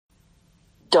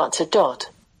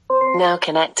... Now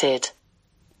connected.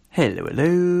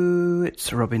 Hello,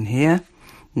 it's Robin here.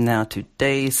 Now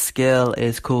today's skill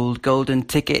is called Golden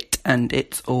Ticket, and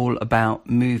it's all about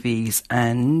movies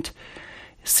and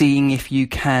seeing if you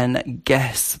can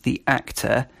guess the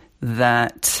actor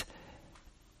that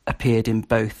appeared in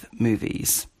both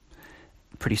movies.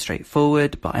 Pretty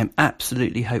straightforward, but I'm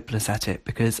absolutely hopeless at it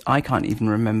because I can't even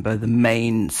remember the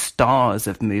main stars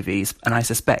of movies, and I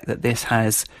suspect that this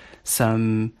has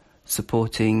some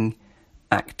supporting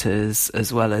actors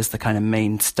as well as the kind of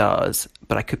main stars,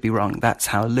 but I could be wrong. That's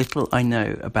how little I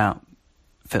know about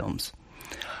films.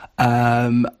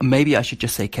 Maybe I should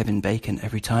just say Kevin Bacon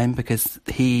every time, because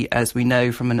he, as we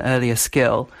know from an earlier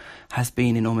skill, has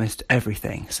been in almost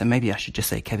everything. So maybe I should just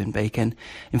say Kevin Bacon.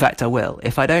 In fact, I will.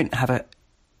 If I don't have a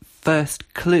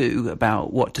first clue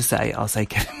about what to say, I'll say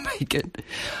Kevin Bacon.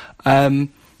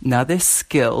 Now, this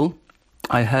skill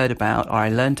I heard about, or I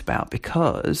learnt about,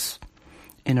 because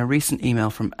in a recent email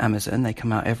from Amazon, they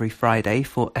come out every Friday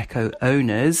for Echo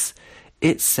owners,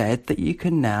 it said that you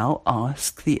can now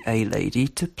ask the A-Lady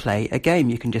to play a game.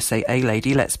 You can just say,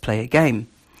 A-Lady, let's play a game.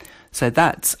 So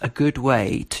that's a good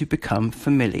way to become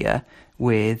familiar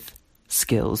with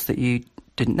skills that you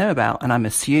didn't know about. And I'm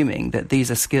assuming that these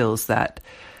are skills that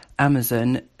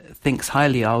Amazon thinks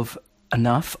highly of,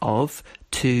 enough of,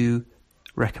 to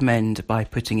recommend by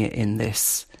putting it in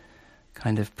this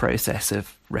kind of process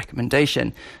of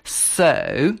recommendation.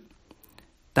 So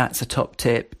that's a top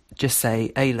tip. Just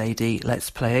say, hey lady,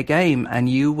 let's play a game, and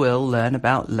you will learn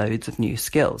about loads of new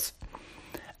skills.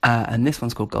 And this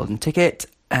one's called Golden Ticket,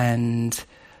 and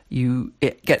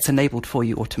it gets enabled for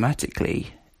you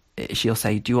automatically. She'll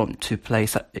say, do you want to play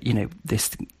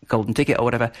this Golden Ticket or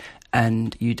whatever,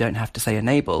 and you don't have to say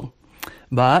enable.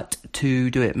 But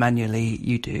to do it manually,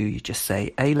 you just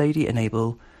say, hey lady,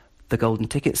 enable the Golden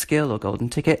Ticket skill or Golden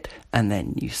Ticket, and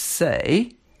then you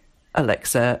say,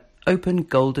 Alexa, open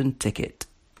Golden Ticket.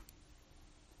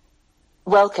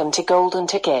 Welcome to Golden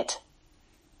Ticket.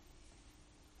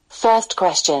 First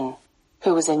question.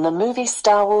 Who was in the movie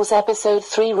Star Wars Episode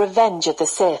 3 Revenge of the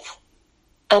Sith?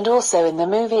 And also in the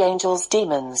movie Angels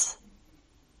Demons?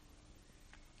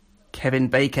 Kevin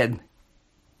Bacon.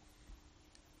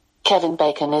 Kevin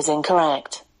Bacon is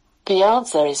incorrect. The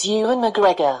answer is Ewan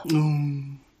McGregor.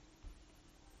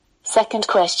 Second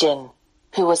question.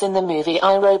 Who was in the movie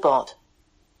iRobot?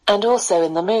 And also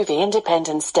in the movie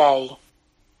Independence Day?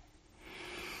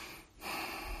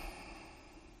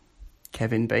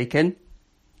 Kevin Bacon.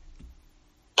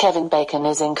 Kevin Bacon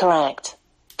is incorrect.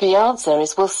 The answer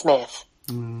is Will Smith.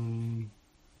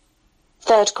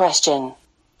 Third question.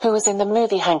 Who was in the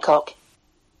movie Hancock?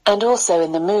 And also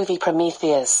in the movie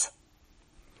Prometheus?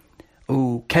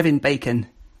 Kevin Bacon.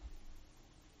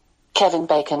 Kevin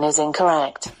Bacon is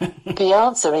incorrect. The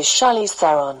answer is Charlize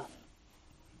Theron.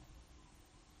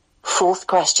 Fourth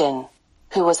question.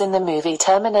 Who was in the movie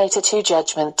Terminator 2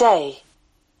 Judgment Day?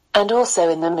 And also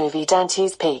in the movie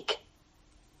Dante's Peak?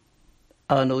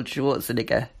 Arnold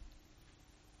Schwarzenegger.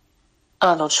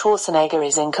 Arnold Schwarzenegger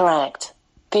is incorrect.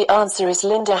 The answer is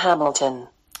Linda Hamilton.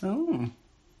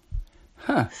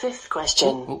 Fifth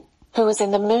question. Who was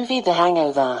in the movie The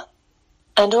Hangover?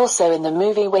 And also in the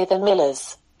movie We're the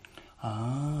Millers?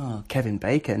 Kevin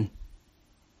Bacon.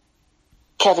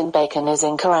 Kevin Bacon is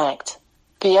incorrect.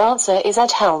 The answer is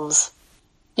Ed Helms.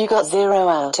 You got 0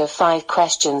 out of 5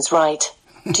 questions right.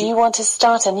 Do you want to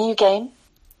start a new game?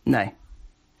 No.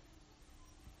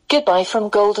 Goodbye from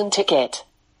Golden Ticket.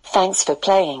 Thanks for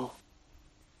playing.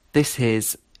 This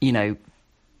is,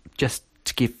 just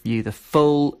to give you the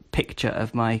full picture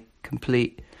of my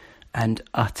complete and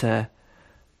utter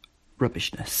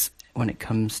rubbishness when it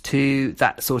comes to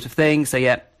that sort of thing. So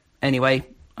yeah, anyway,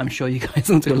 I'm sure you guys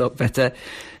will do a lot better.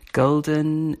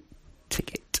 Golden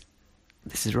Ticket.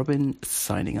 This is Robin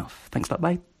signing off. Thanks a lot,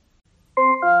 bye.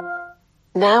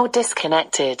 Now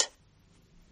disconnected.